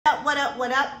up, what up,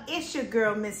 what up? It's your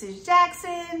girl, Mrs.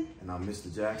 Jackson. And I'm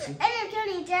Mr. Jackson. And I'm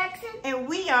Tony Jackson. And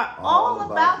we are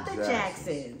all about the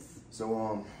Jacksons.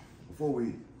 So, before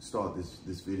we start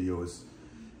this video, it's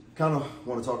kind of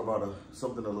want to talk about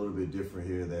something a little bit different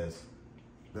here that's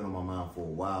been on my mind for a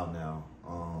while now.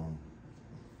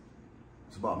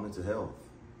 It's about mental health.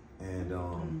 And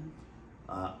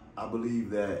I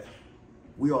believe that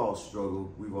we all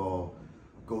struggle. We've all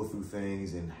go through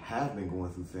things and have been going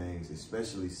through things,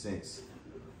 especially since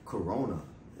Corona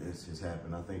has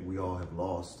happened. I think we all have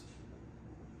lost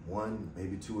one,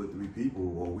 maybe two or three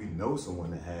people, or we know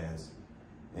someone that has.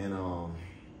 And I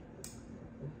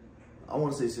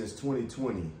want to say since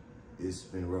 2020, it's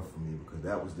been rough for me because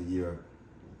that was the year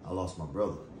I lost my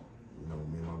brother. You know,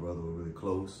 me and my brother were really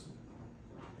close.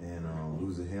 And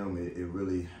losing him, it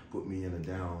really put me in a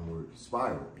downward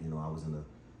spiral. You know, I was in a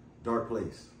dark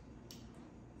place.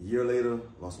 A year later,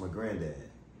 lost my granddad.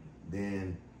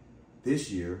 Then this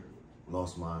year,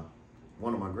 lost one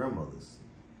of my grandmothers.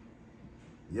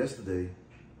 Yesterday,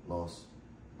 lost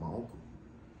my uncle.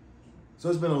 So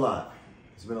it's been a lot.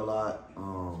 It's been a lot.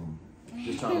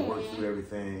 Just trying to work through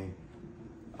everything.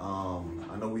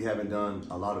 I know we haven't done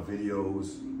a lot of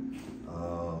videos.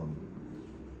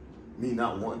 Me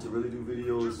not wanting to really do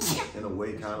videos in a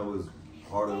way kind of was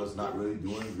part of us not really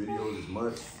doing videos as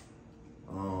much.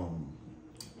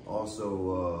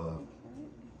 Also,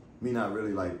 me not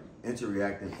really like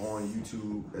interacting on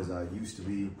YouTube as I used to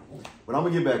be. But I'm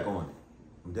gonna get back on it.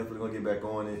 I'm definitely gonna get back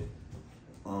on it.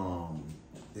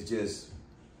 It's just,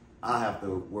 I have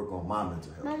to work on my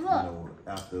mental health, you know,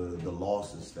 after the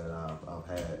losses that I've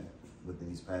had within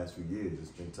these past few years.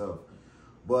 It's been tough.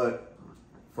 But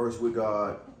first with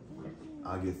God,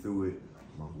 I'll get through it.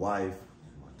 My wife,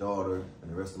 my daughter,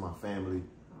 and the rest of my family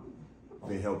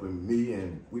been helping me,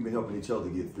 and we've been helping each other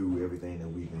get through everything that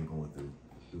we've been going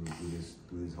through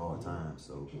these hard times.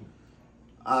 So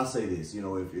I'll say this, you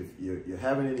know, if you're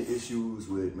having any issues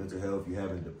with mental health, you're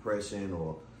having depression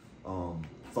or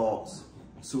thoughts,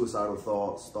 suicidal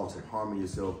thoughts of harming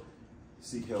yourself,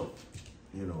 seek help.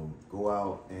 You know, go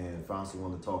out and find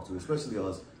someone to talk to, especially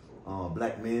us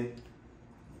black men.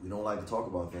 We don't like to talk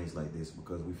about things like this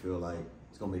because we feel like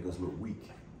it's gonna make us look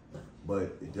weak,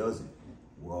 but it doesn't.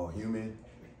 We're all human,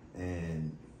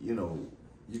 and you know,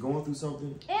 you're going through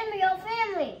something. And we're all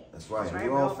family. That's right. That's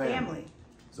right. We're all family.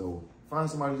 So find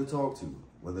somebody to talk to,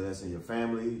 whether that's in your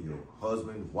family, your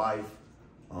husband, wife,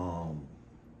 a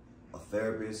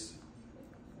therapist,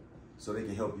 so they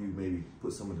can help you maybe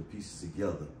put some of the pieces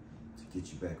together to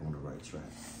get you back on the right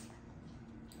track.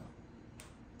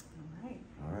 All right.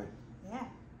 All right. Yeah.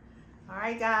 All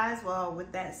right, guys. Well,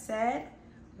 with that said,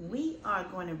 we are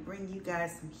going to bring you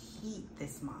guys some heat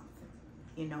this month.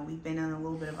 You know, we've been on a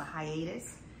little bit of a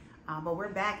hiatus, but we're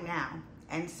back now.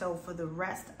 And so for the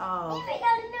rest of... And we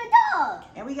got a new dog.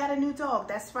 And we got a new dog.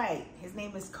 That's right. His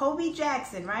name is Kobe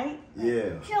Jackson, right?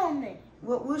 Yeah. Show me.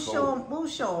 We'll show him. We'll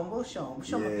show him.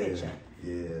 Show him a picture.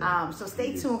 Yeah. So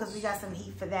stay tuned because we got some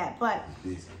heat for that. But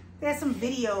there's some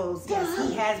videos. Yes,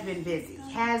 he has been busy.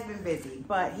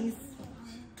 But he's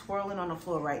twirling on the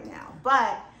floor right now.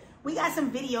 But we got some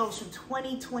videos from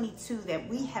 2022 that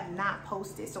we have not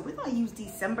posted. So we're going to use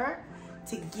December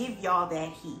to give y'all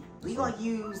that heat. We're going to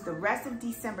use the rest of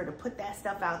December to put that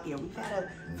stuff out there. We've had a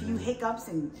few hiccups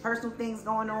and personal things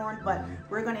going on, but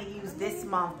we're going to use this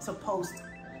month to post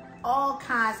all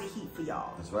kinds of heat for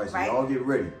y'all. That's right. So y'all get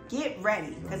ready. Get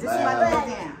ready, because this is about to go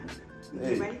down. You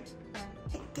get ready?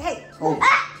 Hey,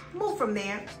 move from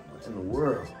there. What in the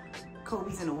world?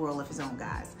 Kobe's in a world of his own,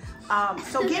 guys.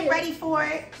 So get ready for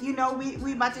it. You know,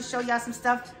 we about to show y'all some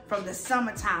stuff from the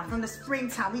summertime, from the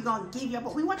springtime. We're going to give y'all,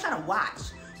 but we want y'all to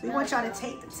watch. We want y'all to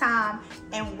take the time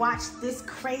and watch this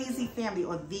crazy family,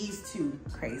 or these two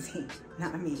crazy,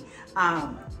 not me. Is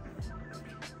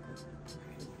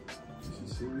she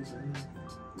serious?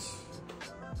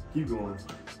 Keep going.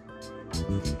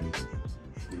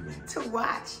 To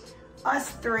watch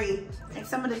us three and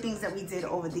some of the things that we did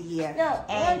over the year. No,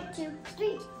 and 1, 2,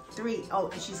 3. 3. Oh,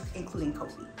 and she's including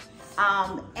Kobe.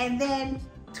 And then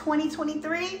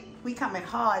 2023, we coming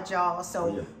hard, y'all.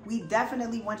 So we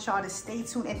definitely want y'all to stay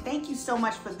tuned. And thank you so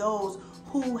much for those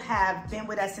who have been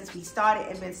with us since we started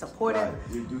and been supportive. Right.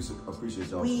 We do appreciate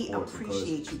y'all. We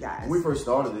appreciate you guys. When we first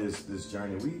started this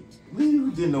journey, we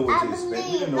didn't know what to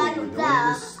expect. We didn't know what we were doing. We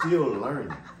were still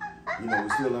learning. you know, we're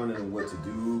still learning what to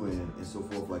do and so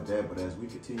forth like that. But as we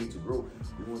continue to grow,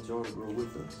 we want y'all to grow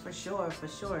with us. For sure, for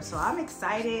sure. So I'm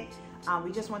excited.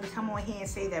 We just wanted to come on here and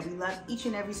say that we love each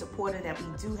and every supporter that we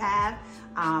do have,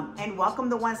 and welcome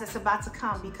the ones that's about to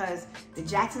come, because the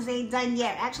Jacksons ain't done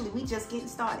yet. Actually, we just getting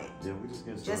started. Yeah, we just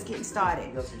getting started. Just getting started.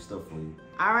 We got some stuff for you.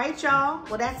 All right, y'all.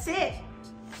 Well, that's it.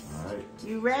 All right.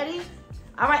 You ready?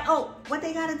 All right. Oh, what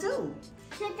they gotta do?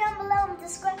 Click down below and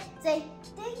subscribe. Say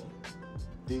ding,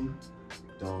 Ding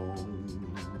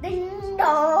dong. ding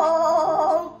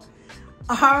dong.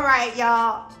 All right,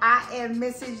 y'all. I am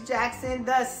Mrs. Jackson,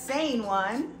 the sane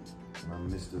one. I'm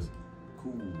Mr.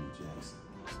 Cool Jackson.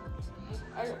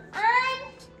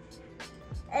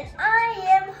 And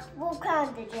I am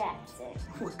Wakanda Jackson.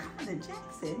 Wakanda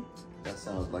Jackson? That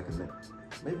sounds like a name.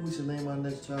 Maybe we should name our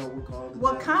next child Wakanda.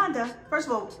 Wakanda. First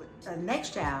of all,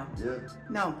 next child. Yeah.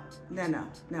 No.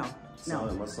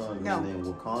 Son, my son No. named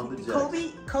Wakanda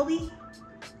Jackson. Kobe.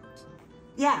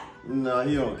 Yeah. No,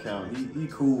 he don't count. He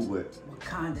cool, but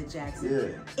Wakanda Jackson.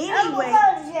 yeah. I'm Anyway.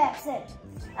 Wakanda Jackson.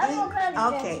 I'm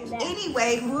Wakanda Okay. Jackson. now.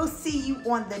 Anyway, we'll see you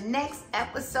on the next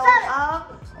episode Shut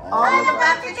of All About the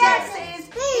About the Jacksons.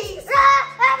 Peace.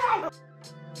 Bye.